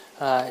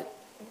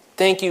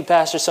Thank you,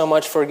 Pastor, so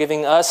much for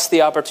giving us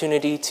the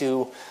opportunity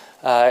to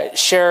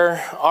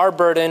share our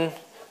burden,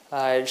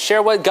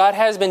 share what God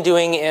has been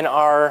doing in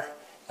our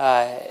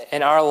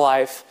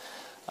life.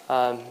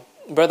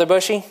 Brother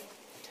Bushy,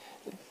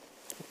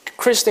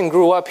 Kristen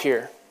grew up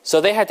here, so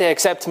they had to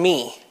accept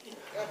me.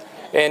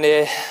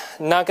 And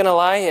not going to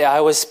lie, I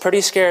was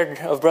pretty scared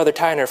of Brother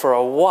Tyner for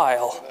a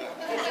while.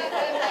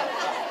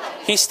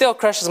 He still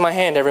crushes my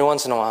hand every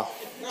once in a while.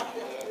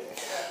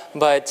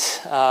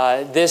 But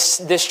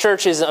this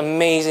church is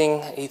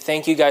amazing.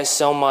 Thank you guys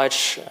so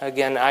much.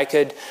 Again, I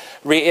could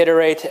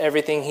reiterate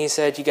everything he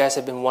said. You guys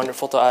have been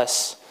wonderful to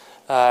us.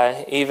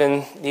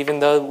 Even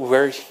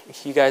though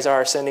you guys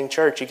are ascending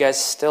church, you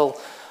guys still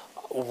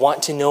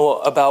want to know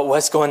about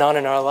what's going on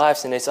in our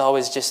lives, and it's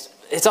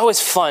always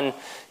fun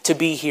to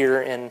be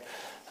here and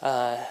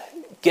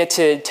get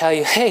to tell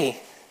you,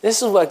 hey,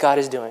 this is what God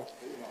is doing.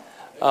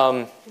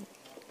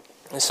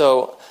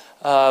 So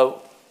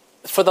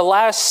for the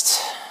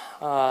last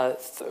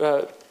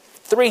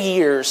 3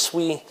 years,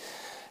 we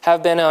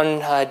have been on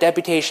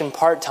deputation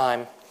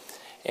part-time.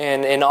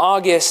 And in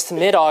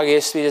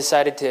mid-August, we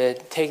decided to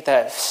take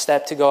that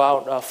step to go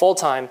out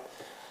full-time,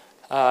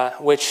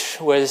 which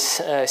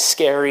was a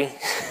scary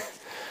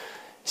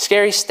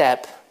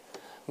step,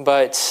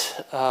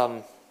 but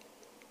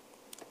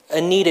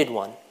a needed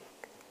one.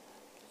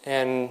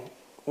 And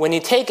when you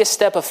take a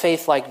step of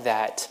faith like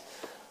that,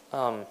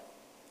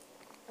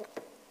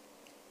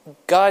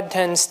 God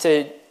tends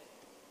to,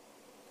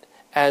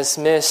 as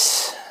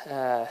Miss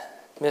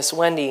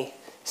Wendy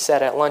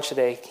said at lunch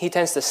today, he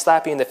tends to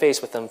slap you in the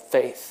face with some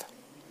faith.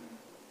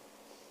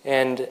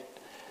 And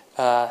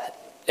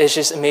it's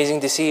just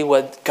amazing to see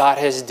what God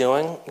has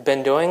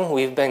been doing.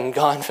 We've been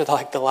gone for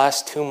the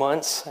last 2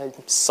 months. I'm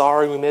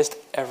sorry we missed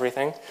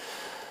everything.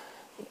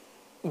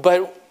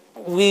 But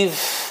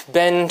we've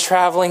been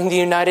traveling the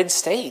United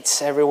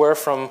States, everywhere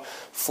from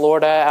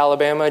Florida,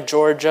 Alabama,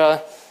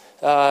 Georgia,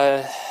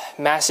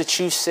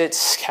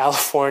 Massachusetts,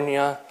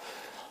 California.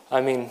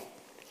 I mean,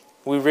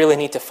 we really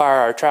need to fire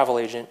our travel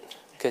agent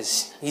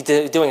because he's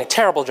doing a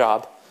terrible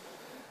job.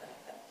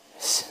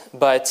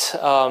 But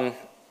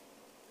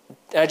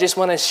I just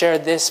want to share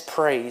this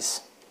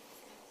praise.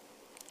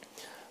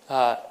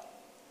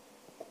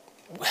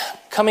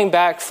 Coming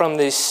back from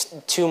these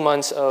 2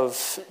 months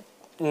of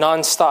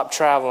nonstop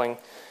traveling,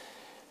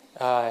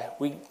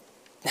 we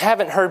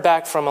haven't heard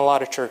back from a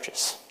lot of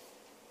churches.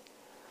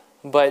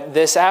 But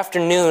this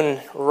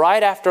afternoon,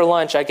 right after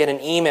lunch, I get an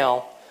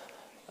email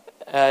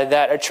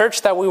that a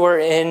church that we were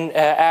in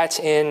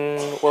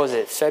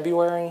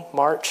February,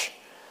 March,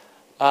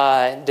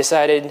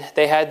 decided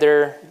they had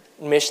their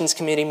missions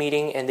committee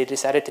meeting and they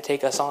decided to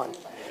take us on.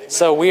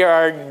 So we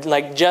are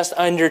just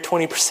under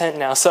 20%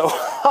 now. So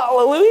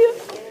hallelujah,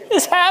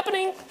 it's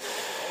happening.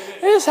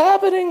 It's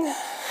happening.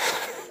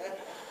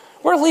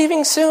 We're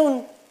leaving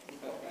soon.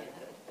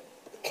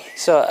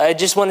 So I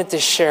just wanted to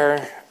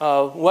share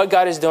what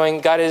God is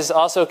doing. God is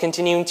also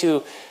continuing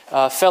to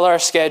fill our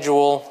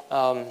schedule.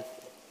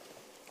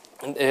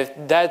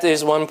 If that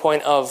is one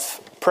point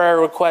of prayer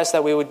request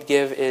that we would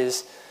give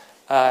is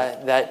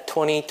that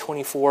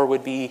 2024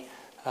 would be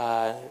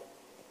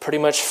pretty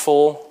much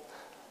full.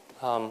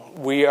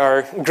 We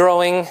are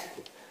growing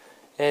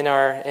in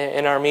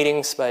our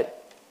meetings,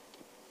 but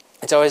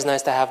it's always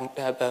nice to have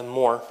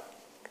more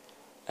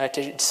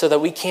so that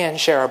we can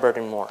share our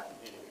burden more.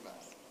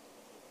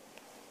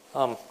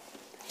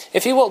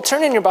 If you will,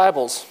 turn in your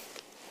Bibles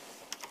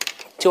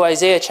to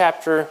Isaiah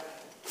chapter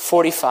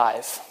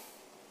 45.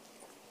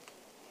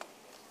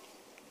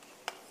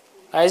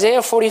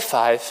 Isaiah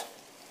 45.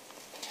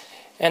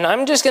 And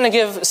I'm just going to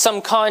give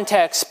some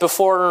context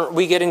before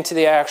we get into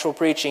the actual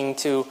preaching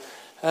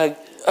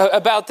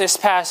about this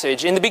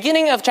passage. In the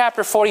beginning of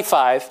chapter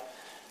 45,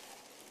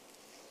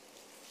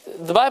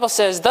 the Bible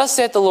says, "Thus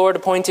saith the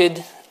Lord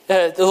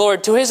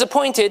to his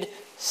appointed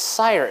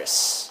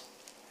Cyrus."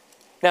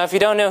 Now, if you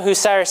don't know who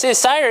Cyrus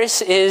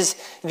is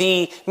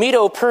the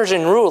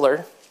Medo-Persian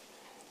ruler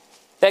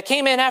that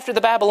came in after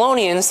the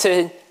Babylonians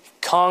to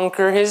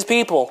conquer his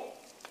people.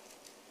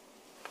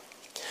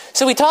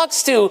 So he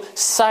talks to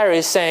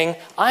Cyrus saying,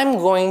 I'm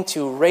going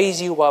to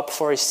raise you up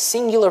for a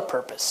singular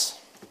purpose.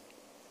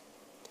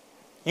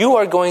 You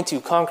are going to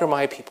conquer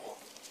my people.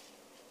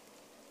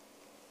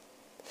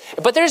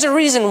 But there's a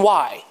reason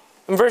why.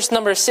 In verse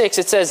number 6,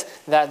 it says,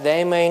 that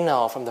they may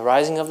know from the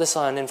rising of the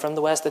sun and from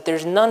the west that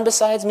there's none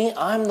besides me.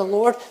 I'm the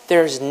Lord.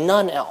 There's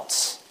none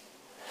else.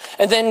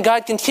 And then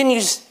God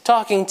continues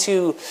talking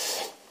to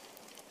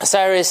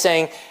Cyrus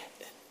saying,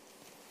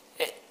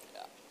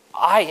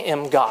 I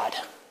am God,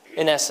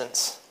 in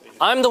essence.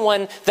 I'm the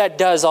one that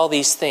does all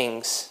these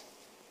things.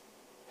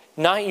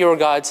 Not your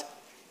gods,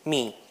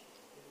 me.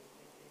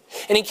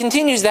 And he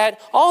continues that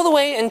all the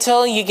way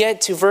until you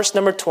get to verse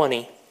number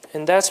 20.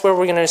 And that's where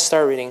we're going to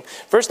start reading.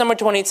 Verse number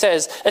 20, it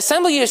says,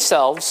 assemble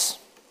yourselves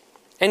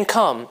and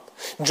come.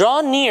 Draw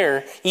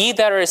near, ye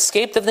that are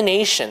escaped of the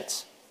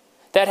nations,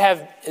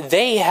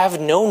 they have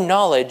no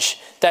knowledge,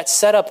 that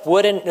set up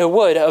wood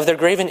of their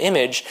graven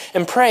image,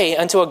 and pray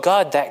unto a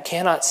God that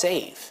cannot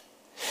save.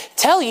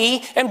 Tell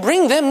ye, and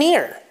bring them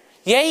near.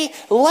 Yea,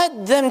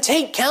 let them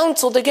take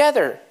counsel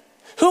together.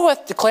 Who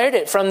hath declared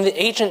it from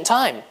the ancient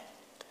time?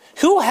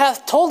 Who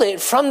hath told it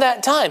from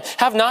that time?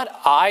 Have not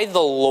I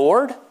the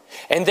Lord?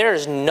 And there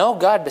is no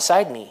God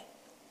beside me,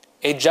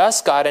 a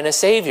just God and a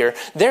Savior.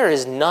 There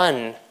is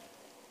none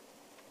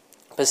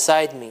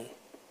beside me.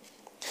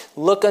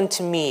 Look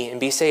unto me and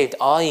be saved,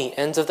 all ye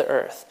ends of the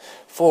earth.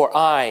 For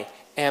I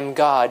am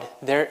God,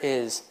 there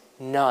is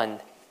none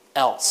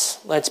else.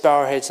 Let's bow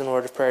our heads in a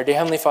word of prayer. Dear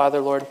Heavenly Father,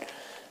 Lord,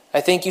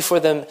 I thank you for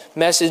the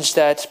message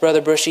that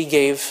Brother Bushy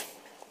gave,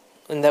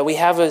 and that we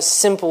have a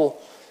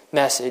simple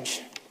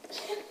message.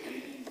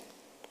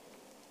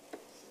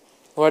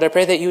 Lord, I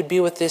pray that you would be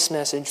with this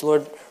message.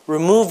 Lord,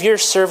 remove your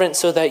servant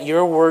so that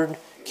your word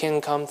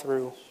can come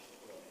through.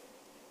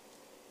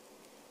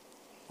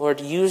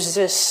 Lord, use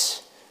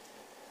this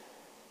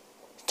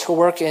to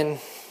work in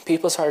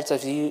people's hearts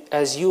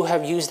as you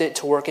have used it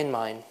to work in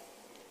mine.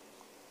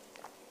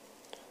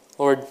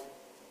 Lord,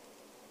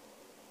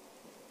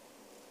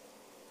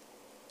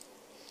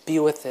 be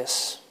with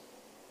this.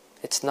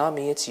 It's not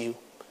me, it's you.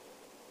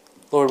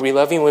 Lord, we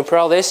love you and we pray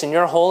all this in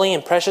your holy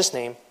and precious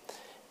name.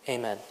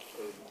 Amen.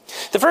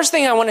 The first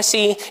thing I want to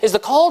see is the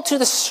call to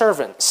the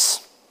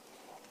servants.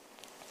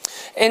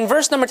 In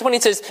verse number 20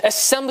 it says,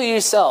 assemble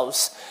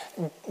yourselves.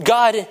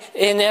 God,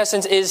 in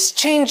essence, is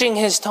changing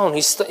his tone.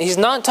 He's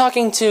not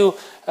talking to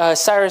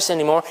Cyrus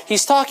anymore.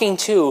 He's talking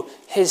to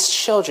his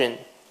children.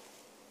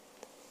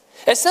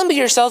 Assemble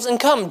yourselves and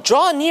come.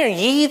 Draw near,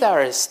 ye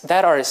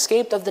that are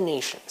escaped of the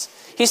nations.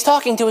 He's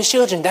talking to his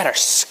children that are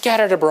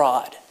scattered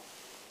abroad.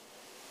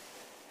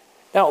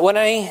 Now, when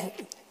I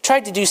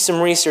tried to do some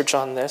research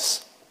on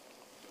this,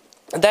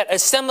 that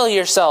assemble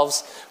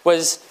yourselves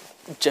was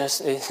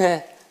just,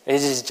 it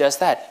is just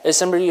that.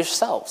 Assemble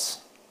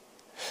yourselves.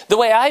 The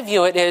way I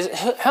view it is,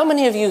 how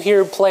many of you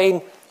here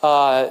played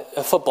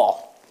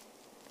football?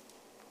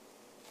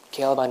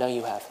 Caleb, I know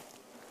you have.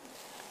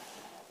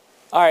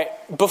 All right,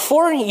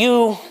 before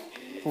you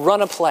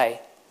run a play,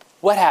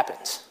 what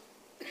happens?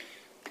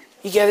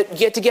 You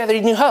get together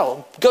in your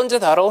huddle. Go into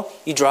the huddle,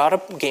 you draw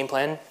out a game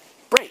plan,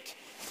 break.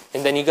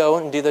 And then you go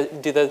and do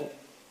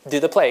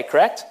the play,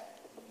 correct?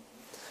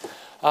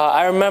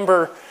 I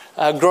remember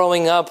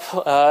growing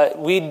up,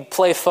 we'd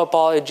play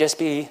football. It'd just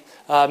be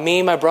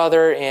me, my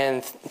brother,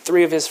 and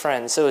 3 of his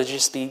friends. So it would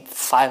just be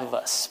 5 of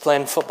us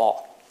playing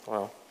football.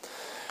 Well,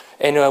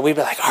 and we'd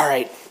be like, all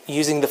right,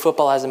 using the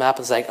football as a map.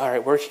 It's like, all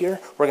right, we're here.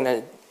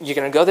 You're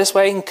gonna go this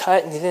way and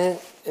cut,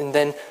 and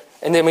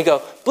then we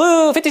go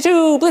blue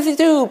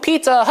 52,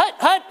 pizza hut,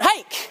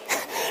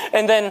 hike,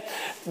 and then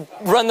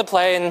run the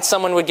play, and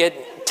someone would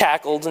get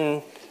tackled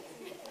and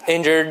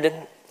injured,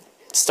 and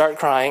start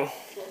crying.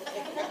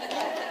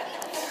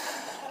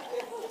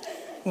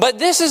 But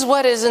this is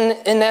what is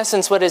in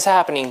essence what is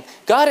happening.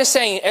 God is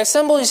saying,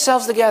 assemble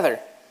yourselves together.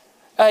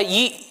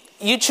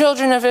 You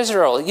children of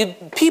Israel, you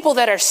people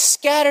that are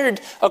scattered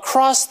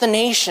across the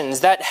nations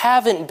that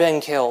haven't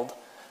been killed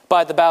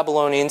by the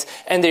Babylonians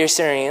and the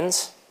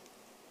Assyrians.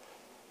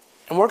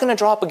 And we're going to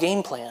draw up a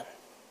game plan.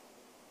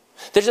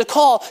 There's a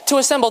call to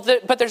assemble,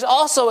 but there's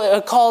also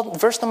a call,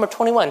 verse number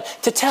 21,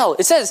 to tell.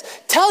 It says,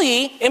 tell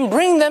ye and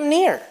bring them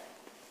near.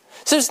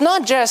 So it's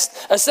not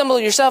just assemble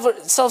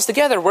yourselves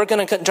together. We're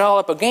going to draw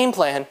up a game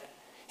plan.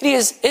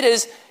 It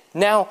is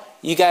now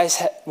you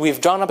guys,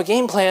 we've drawn up a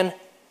game plan.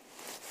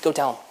 Go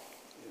tell them.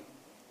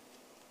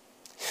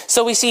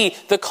 So we see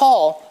the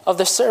call of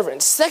the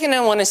servants. Second I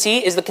want to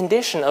see is the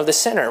condition of the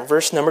sinner.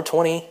 Verse number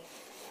 20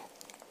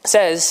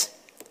 says,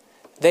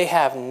 they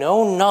have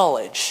no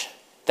knowledge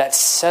that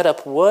set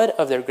up wood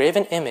of their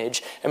graven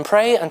image and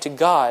pray unto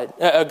God,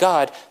 a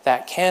God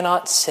that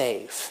cannot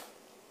save.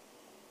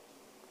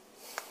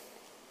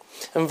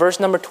 In verse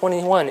number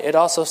 21, it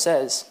also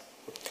says,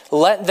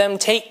 let them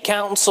take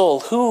counsel.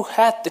 Who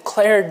hath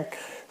declared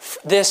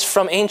this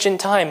from ancient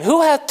time?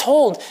 Who hath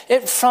told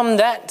it from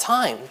that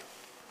time?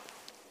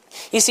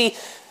 You see,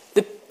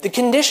 the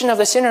condition of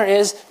the sinner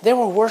is they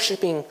were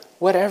worshiping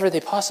whatever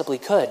they possibly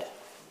could.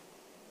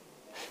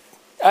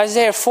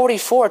 Isaiah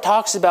 44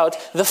 talks about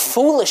the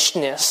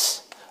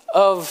foolishness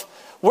of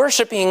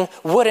worshiping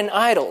wooden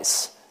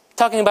idols.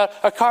 Talking about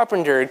a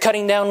carpenter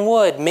cutting down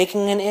wood,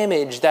 making an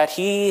image that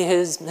he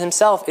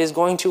himself is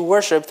going to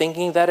worship,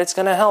 thinking that it's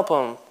going to help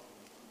him.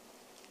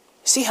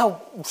 See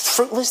how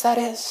fruitless that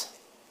is?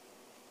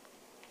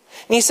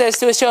 And he says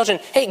to his children,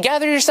 hey,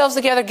 gather yourselves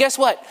together. Guess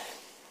what?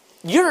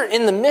 You're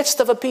in the midst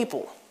of a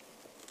people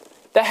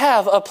that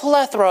have a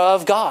plethora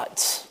of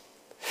gods.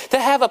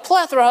 They have a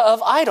plethora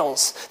of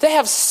idols. They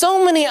have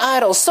so many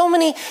idols, so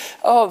many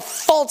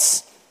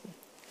false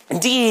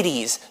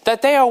deities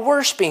that they are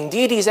worshiping.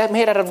 Deities that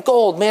made out of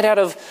gold, made out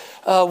of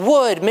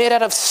wood, made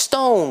out of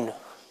stone.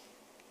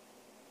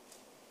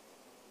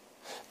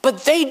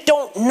 But they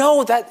don't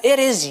know that it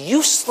is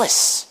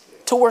useless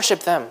to worship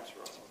them.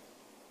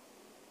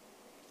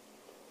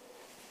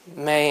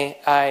 May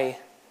I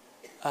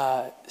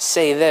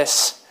say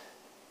this?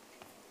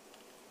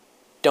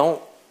 Don't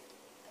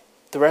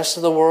the rest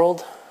of the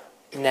world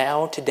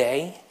now,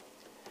 today,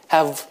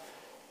 have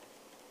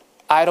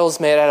Idols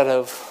made out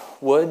of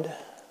wood,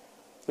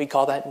 we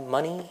call that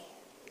money.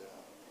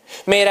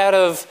 Made out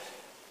of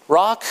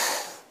rock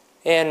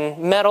and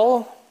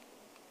metal,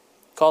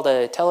 called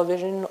a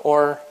television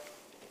or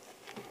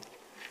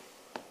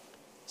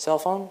cell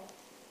phone.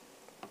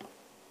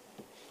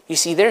 You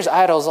see, there's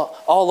idols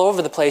all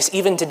over the place,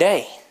 even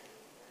today.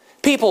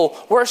 People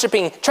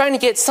worshiping, trying to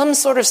get some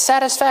sort of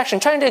satisfaction,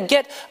 trying to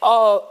get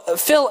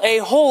fill a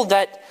hole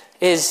that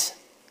is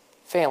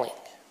failing.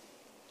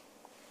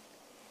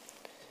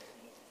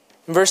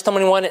 In verse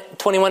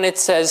 21, it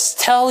says,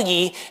 "Tell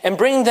ye and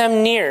bring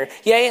them near,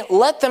 yea,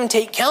 let them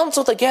take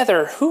counsel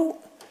together." Who?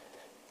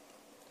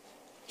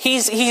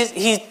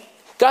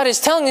 God is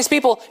telling his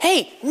people,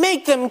 hey,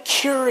 make them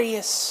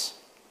curious.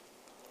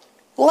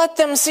 Let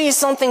them see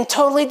something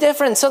totally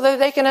different so that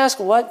they can ask,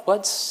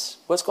 what's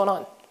going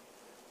on?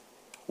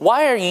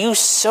 Why are you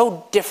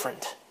so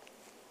different?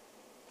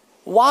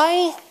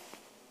 Why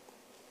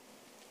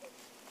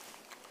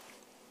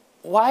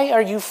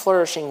are you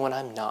flourishing when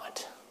I'm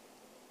not?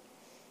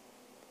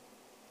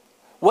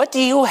 What do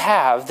you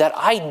have that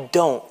I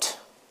don't,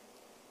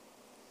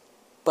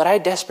 but I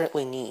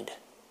desperately need?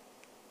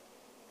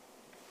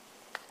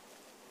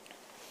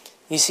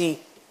 You see,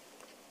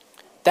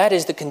 that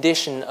is the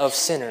condition of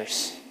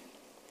sinners.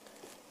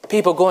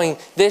 People going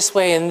this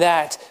way and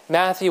that.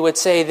 Matthew would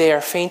say they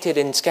are fainted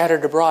and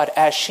scattered abroad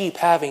as sheep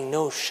having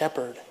no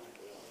shepherd.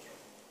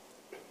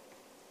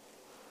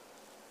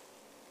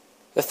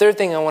 The third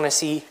thing I want to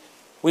see,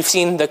 we've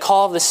seen the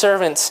call of the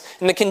servants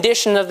and the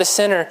condition of the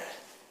sinner.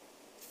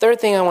 Third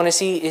thing I want to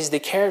see is the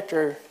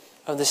character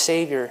of the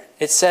Savior.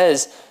 It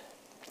says,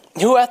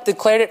 "Who hath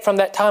declared it from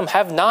that time?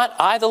 Have not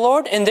I the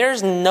Lord? And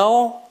there's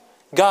no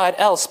God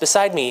else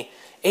beside me,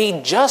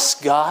 a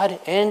just God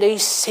and a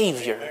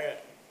Savior."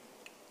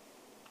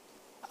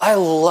 I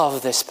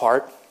love this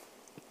part.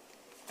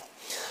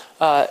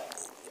 As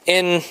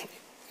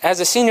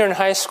a senior in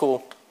high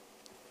school,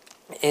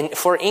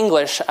 for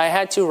English, I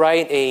had to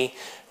write a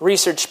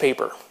research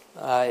paper.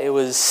 It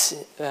was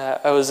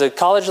a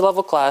college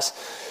level class,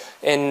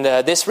 and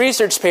this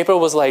research paper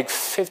was like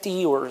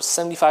 50 or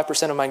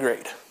 75% of my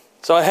grade.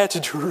 So I had to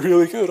do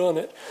really good on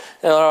it,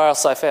 or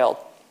else I failed.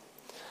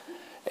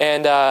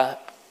 And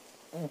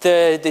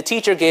the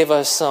teacher gave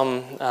us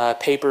some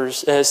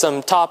papers,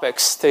 some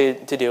topics to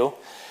do,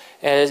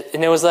 and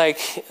it was like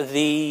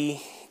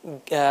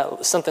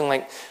something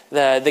like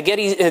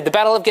the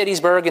Battle of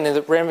Gettysburg and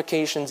the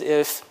ramifications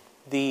if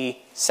the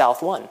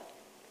South won,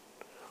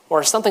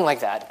 or something like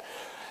that.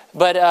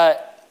 But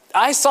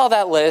I saw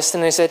that list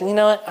and I said, you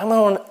know what,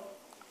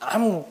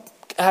 I'm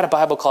at a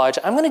Bible college.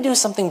 I'm going to do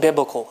something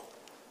biblical,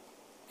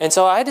 and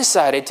so I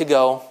decided to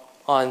go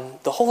on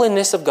the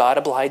holiness of God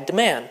applied to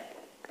man.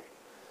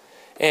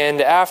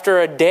 And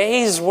after a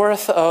day's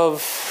worth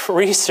of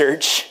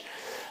research,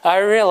 I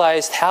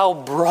realized how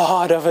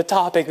broad of a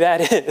topic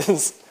that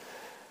is.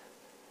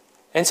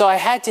 And so I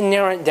had to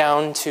narrow it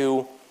down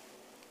to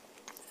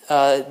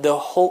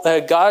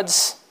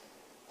God's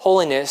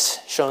holiness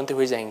shown through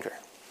his anger.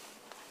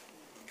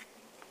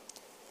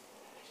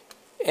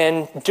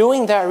 And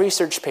doing that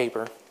research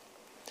paper,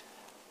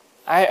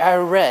 I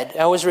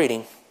was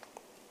reading,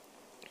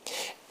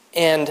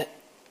 and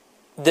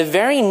the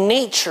very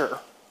nature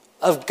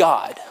of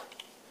God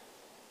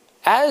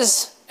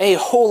as a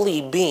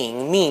holy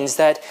being means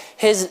that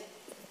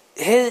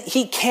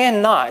he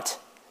cannot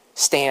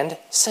stand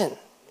sin.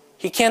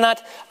 He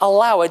cannot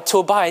allow it to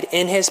abide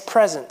in his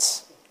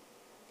presence.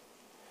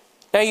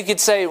 Now you could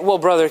say, well,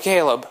 Brother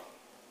Caleb,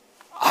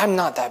 I'm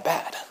not that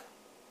bad.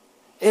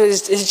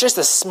 It's just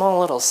a small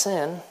little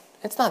sin.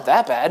 It's not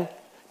that bad.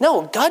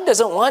 No, God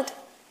doesn't want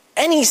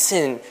any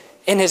sin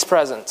in his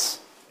presence.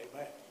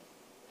 Amen.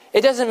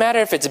 It doesn't matter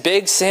if it's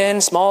big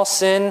sin, small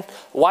sin,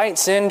 white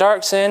sin,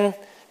 dark sin.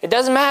 It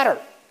doesn't matter.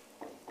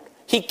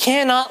 He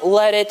cannot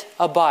let it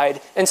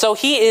abide. And so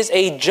he is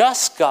a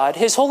just God.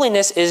 His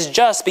holiness is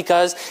just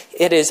because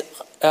it is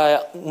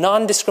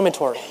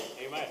non-discriminatory.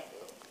 Amen.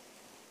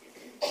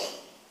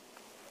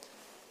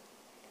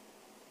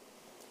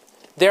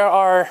 There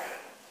are,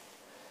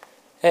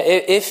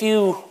 if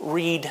you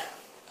read,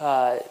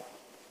 I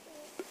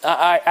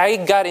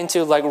got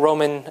into like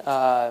Roman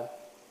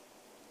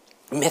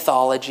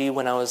mythology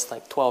when I was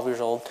like 12 years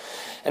old.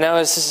 And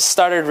I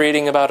started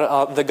reading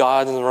about the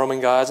gods and the Roman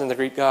gods and the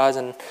Greek gods,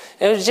 and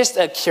it was just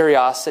a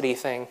curiosity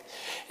thing.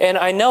 And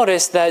I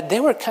noticed that they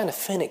were kind of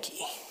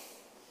finicky.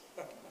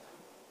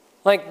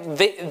 Like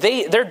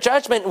their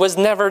judgment was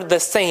never the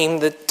same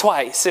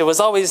twice. It was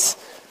always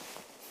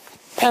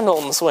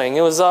pendulum swing.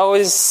 It was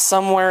always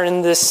somewhere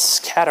in this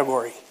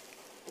category.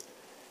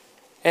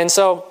 And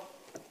so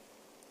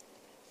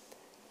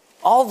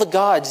all the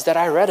gods that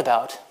I read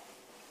about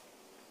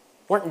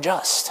weren't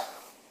just,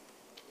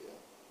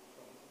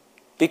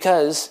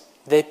 because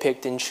they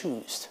picked and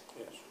chose.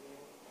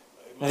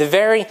 The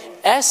very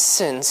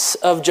essence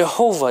of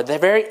Jehovah, the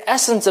very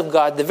essence of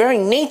God, the very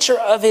nature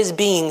of his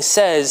being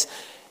says,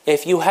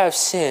 if you have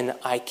sin,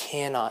 I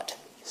cannot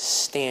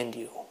stand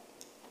you.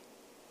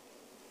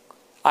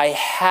 I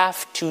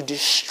have to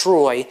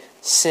destroy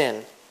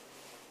sin.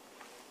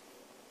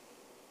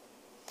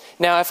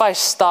 Now, if I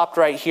stopped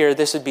right here,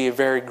 this would be a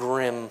very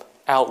grim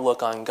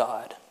outlook on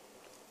God.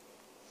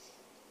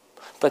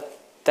 But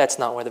that's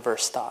not where the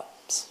verse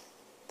stops.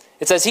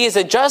 It says, He is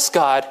a just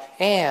God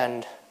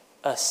and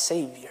a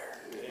Savior.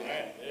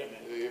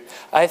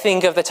 I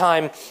think of the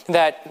time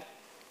that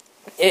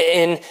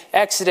in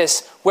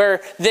Exodus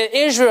where the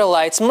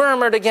Israelites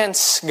murmured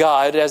against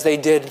God, as they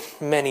did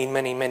many,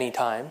 many, many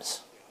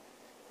times.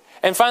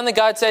 And finally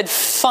God said,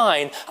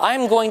 fine,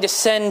 I'm going to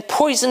send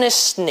poisonous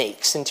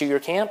snakes into your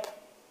camp.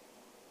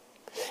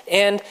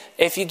 And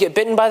if you get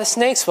bitten by the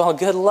snakes, well,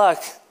 good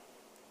luck.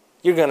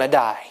 You're going to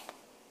die.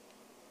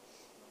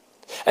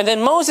 And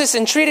then Moses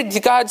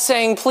entreated God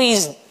saying,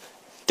 please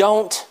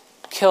don't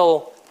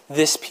kill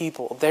this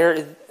people.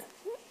 They're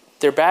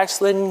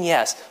backslidden,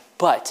 yes,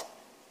 but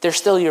they're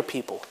still your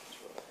people.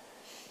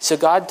 So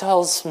God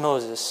tells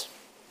Moses,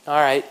 all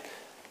right,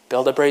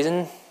 build a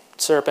brazen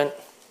serpent,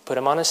 put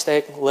him on a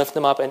stake, lift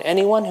him up, and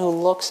anyone who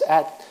looks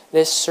at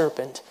this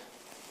serpent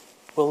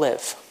will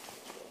live.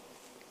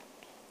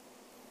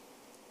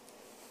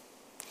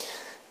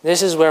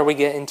 This is where we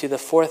get into the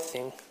fourth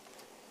thing,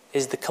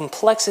 is the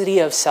complexity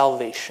of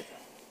salvation.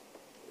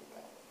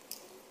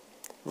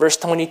 Verse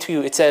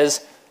 22, it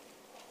says,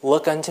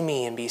 look unto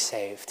me and be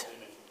saved.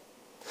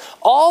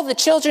 All the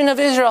children of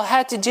Israel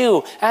had to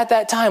do at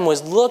that time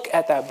was look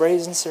at that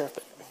brazen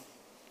serpent,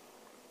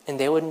 and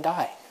they wouldn't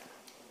die.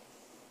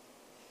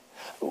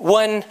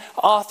 One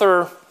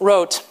author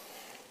wrote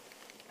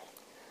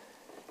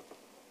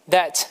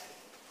that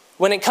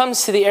when it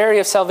comes to the area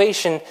of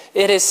salvation,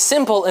 it is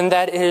simple in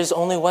that it is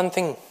only one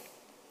thing.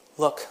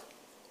 Look.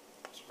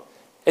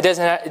 It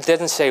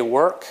doesn't say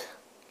work.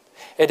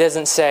 It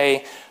doesn't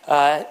say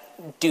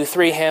do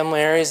 3 Hail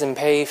Marys and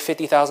pay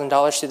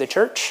 $50,000 to the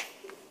church.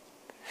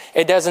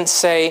 It doesn't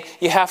say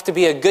you have to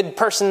be a good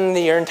person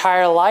your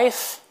entire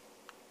life.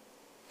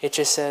 It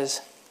just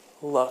says,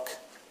 look.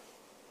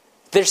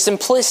 There's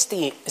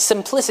simplicity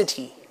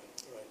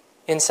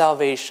in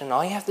salvation.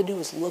 All you have to do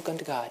is look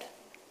unto God.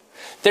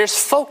 There's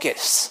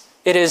focus.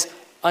 It is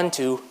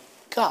unto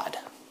God.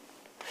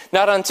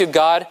 Not unto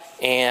God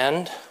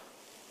and,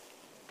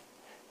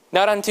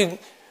 not unto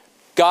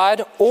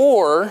God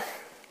or,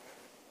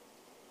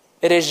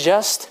 it is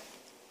just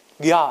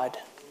God.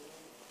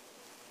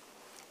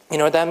 You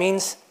know what that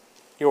means?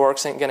 Your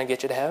works ain't going to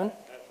get you to heaven.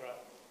 That's right.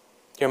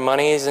 Your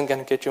money isn't going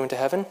to get you into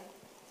heaven.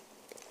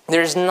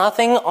 There's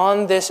nothing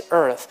on this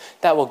earth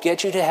that will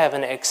get you to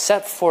heaven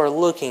except for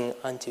looking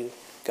unto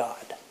God.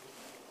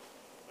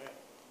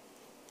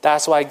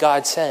 That's why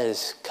God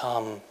says,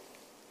 come.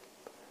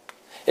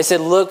 It said,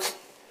 look,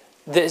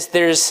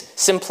 there's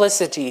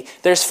simplicity,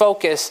 there's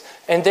focus,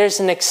 and there's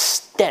an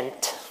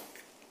extent.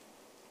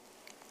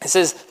 It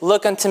says,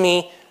 look unto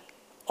me,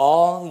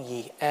 all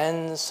ye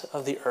ends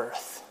of the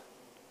earth.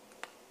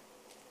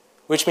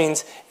 Which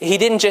means he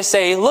didn't just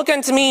say, look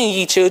unto me,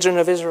 ye children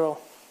of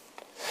Israel.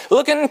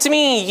 Look unto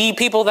me, ye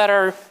people that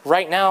are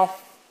right now.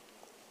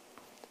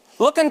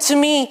 Look unto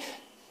me,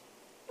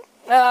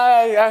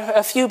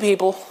 a few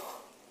people.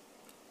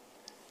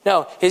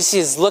 No, he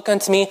says, look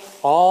unto me,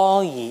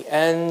 all ye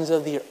ends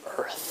of the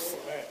earth.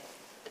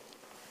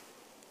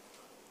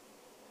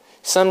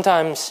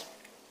 Sometimes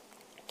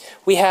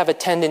we have a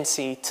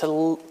tendency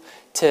to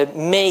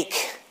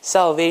make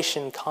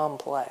salvation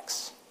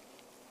complex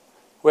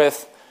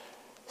with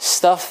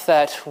stuff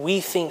that we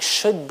think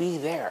should be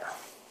there.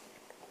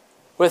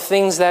 With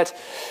things that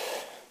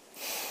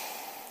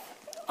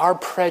are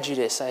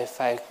prejudice,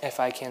 if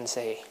I can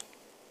say.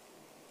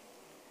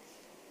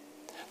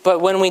 But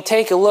when we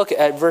take a look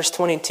at verse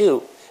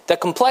 22, the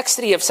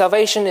complexity of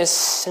salvation is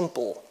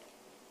simple.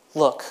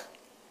 Look,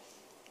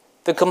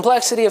 the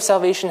complexity of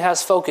salvation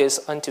has focus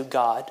unto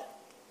God.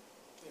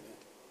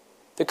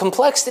 The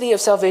complexity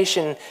of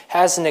salvation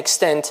has an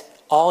extent,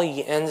 all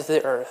ye ends of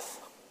the earth.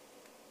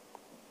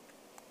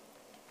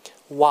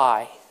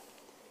 Why?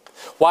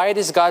 Why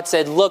does God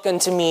say, look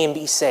unto me and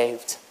be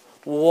saved?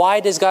 Why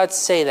does God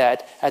say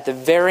that at the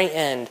very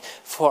end?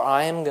 For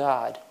I am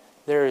God,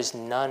 there is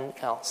none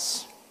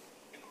else.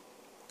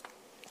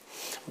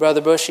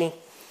 Brother Bushy,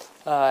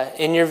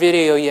 in your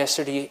video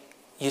yesterday,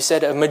 you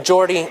said a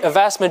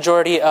vast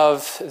majority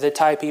of the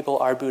Thai people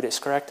are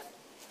Buddhist, correct?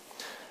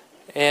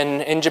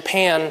 And in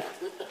Japan,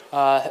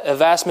 a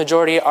vast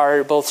majority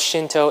are both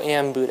Shinto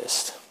and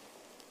Buddhist,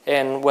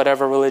 and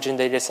whatever religion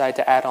they decide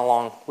to add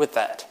along with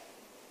that.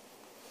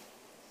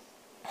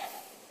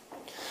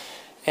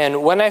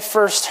 And when I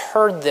first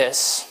heard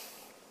this,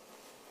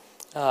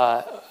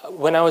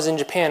 when I was in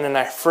Japan and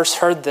I first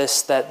heard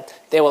this, that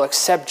they will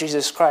accept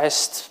Jesus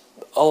Christ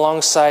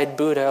alongside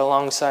Buddha,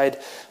 alongside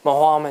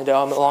Muhammad,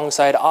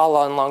 alongside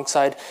Allah,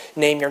 alongside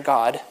name your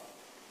God,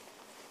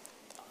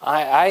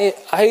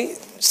 I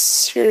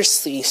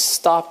seriously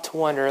stopped to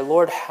wonder,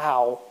 Lord,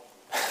 how?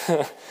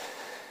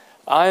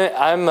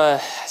 I'm a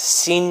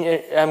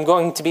senior. I'm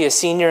going to be a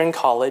senior in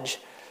college.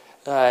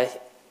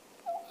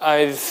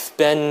 I've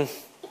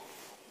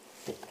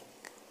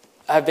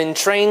been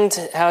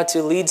trained how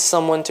to lead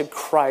someone to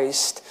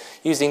Christ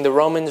using the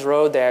Romans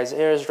road, the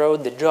Isaiah's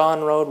road, the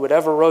John road,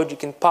 whatever road you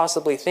can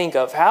possibly think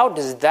of. How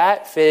does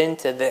that fit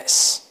into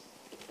this?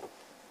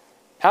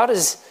 How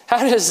does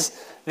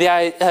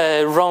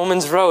the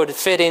Romans road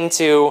fit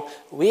into,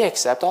 we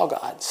accept all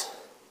gods?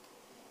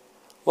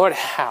 Lord,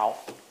 how?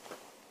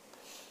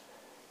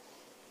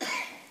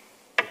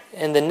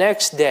 And the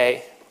next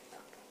day,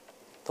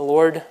 the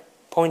Lord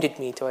pointed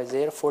me to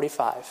Isaiah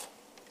 45.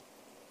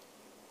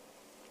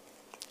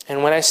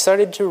 And when I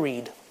started to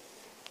read,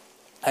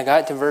 I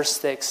got to verse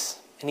 6,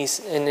 and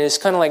it's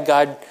kind of like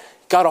God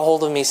got a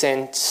hold of me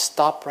saying,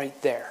 stop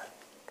right there.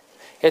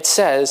 It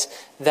says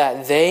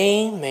that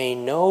they may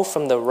know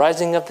from the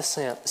rising of the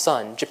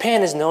sun.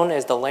 Japan is known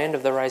as the land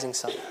of the rising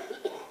sun.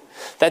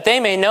 That they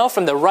may know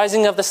from the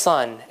rising of the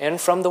sun and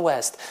from the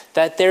west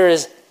that there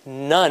is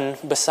none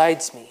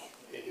besides me.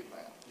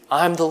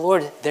 I'm the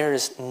Lord, there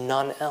is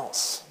none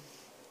else.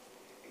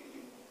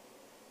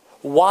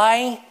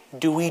 Why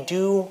do we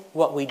do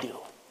what we do?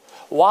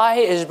 Why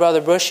is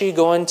Brother Bushy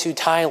going to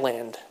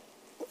Thailand?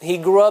 He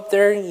grew up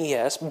there,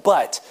 yes,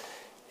 but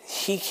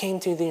he came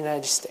to the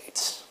United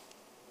States.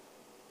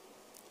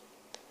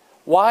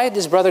 Why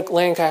does Brother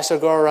Lancaster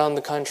go around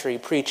the country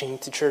preaching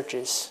to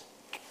churches,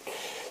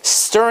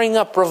 stirring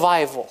up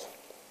revival?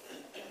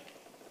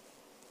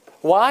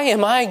 Why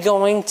am I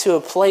going to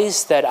a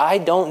place that I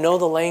don't know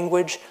the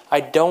language, I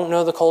don't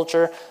know the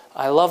culture,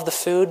 I love the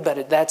food,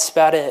 but that's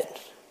about it?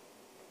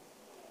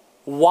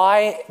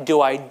 Why do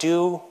I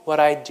do what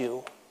I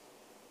do?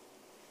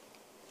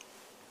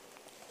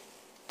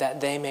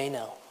 That they may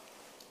know.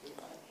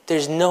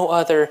 There's no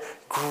other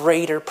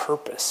greater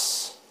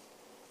purpose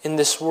in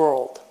this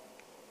world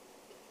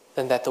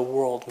than that the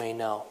world may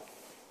know.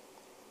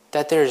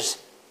 That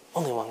there's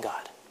only one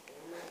God.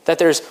 That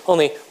there's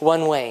only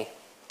one way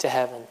to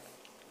heaven.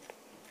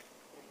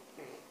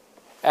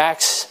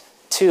 Acts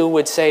 2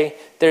 would say,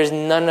 there's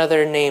none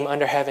other name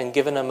under heaven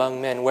given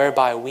among men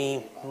whereby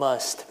we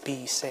must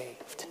be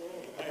saved.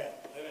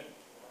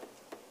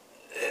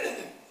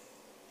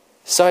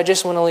 So I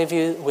just want to leave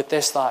you with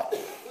this thought.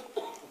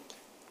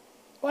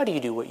 Why do you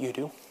do what you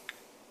do?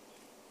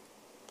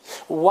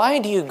 Why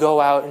do you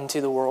go out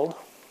into the world?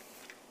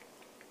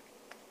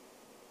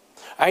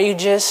 Are you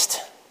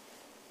just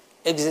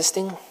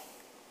existing?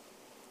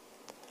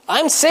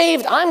 I'm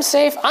saved, I'm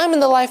safe, I'm in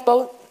the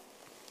lifeboat.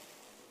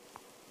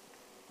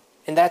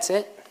 And that's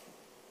it?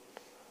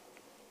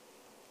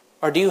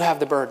 Or do you have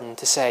the burden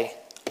to say,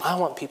 I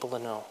want people to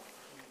know?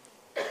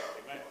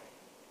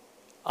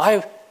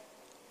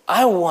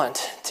 I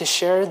want to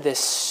share this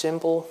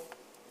simple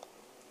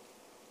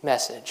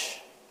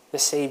message, the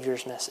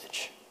Savior's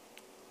message.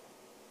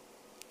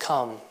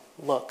 Come,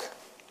 look,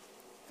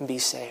 and be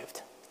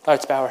saved.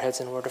 Let's bow our heads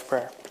in a word of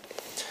prayer.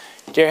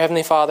 Dear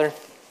Heavenly Father,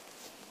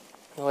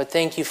 Lord,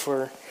 thank you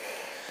for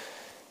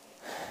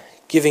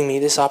giving me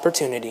this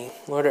opportunity.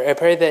 Lord, I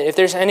pray that if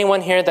there's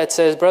anyone here that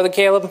says, Brother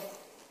Caleb,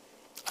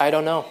 I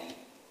don't know,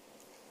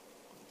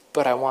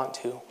 but I want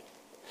to.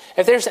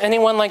 If there's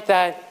anyone like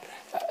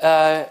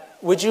that,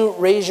 would you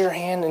raise your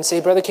hand and say,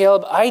 Brother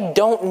Caleb, I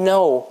don't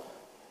know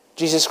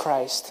Jesus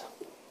Christ,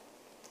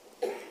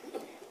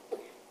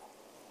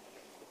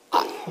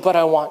 but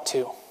I want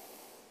to.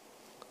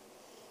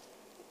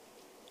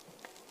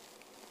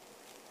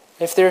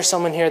 If there's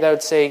someone here that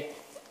would say,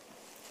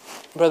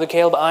 Brother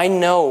Caleb, I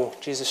know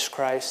Jesus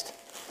Christ,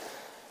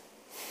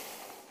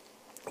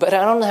 but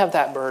I don't have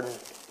that burden.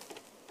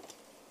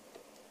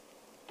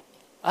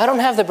 I don't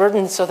have the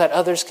burden so that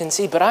others can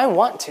see, but I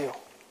want to.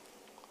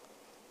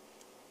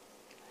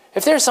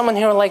 If there's someone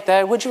here like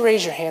that, would you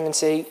raise your hand and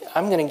say,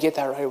 I'm going to get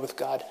that right with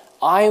God.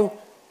 I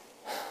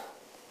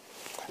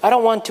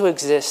don't want to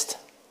exist,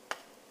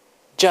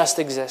 just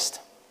exist.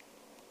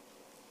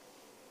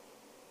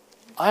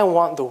 I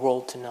want the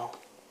world to know.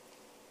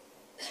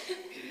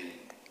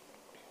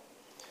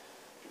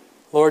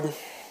 Lord,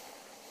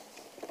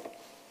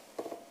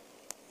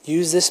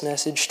 use this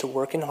message to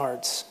work in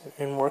hearts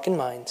and work in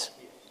minds.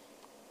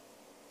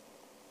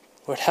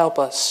 Lord, help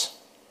us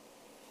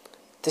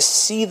to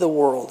see the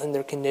world in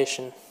their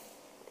condition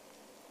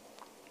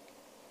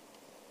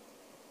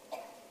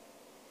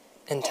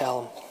and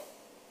tell them.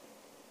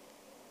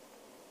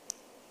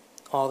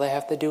 All they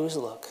have to do is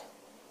look.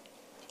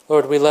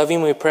 Lord, we love you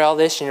and we pray all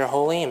this in your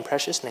holy and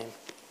precious name.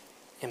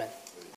 Amen.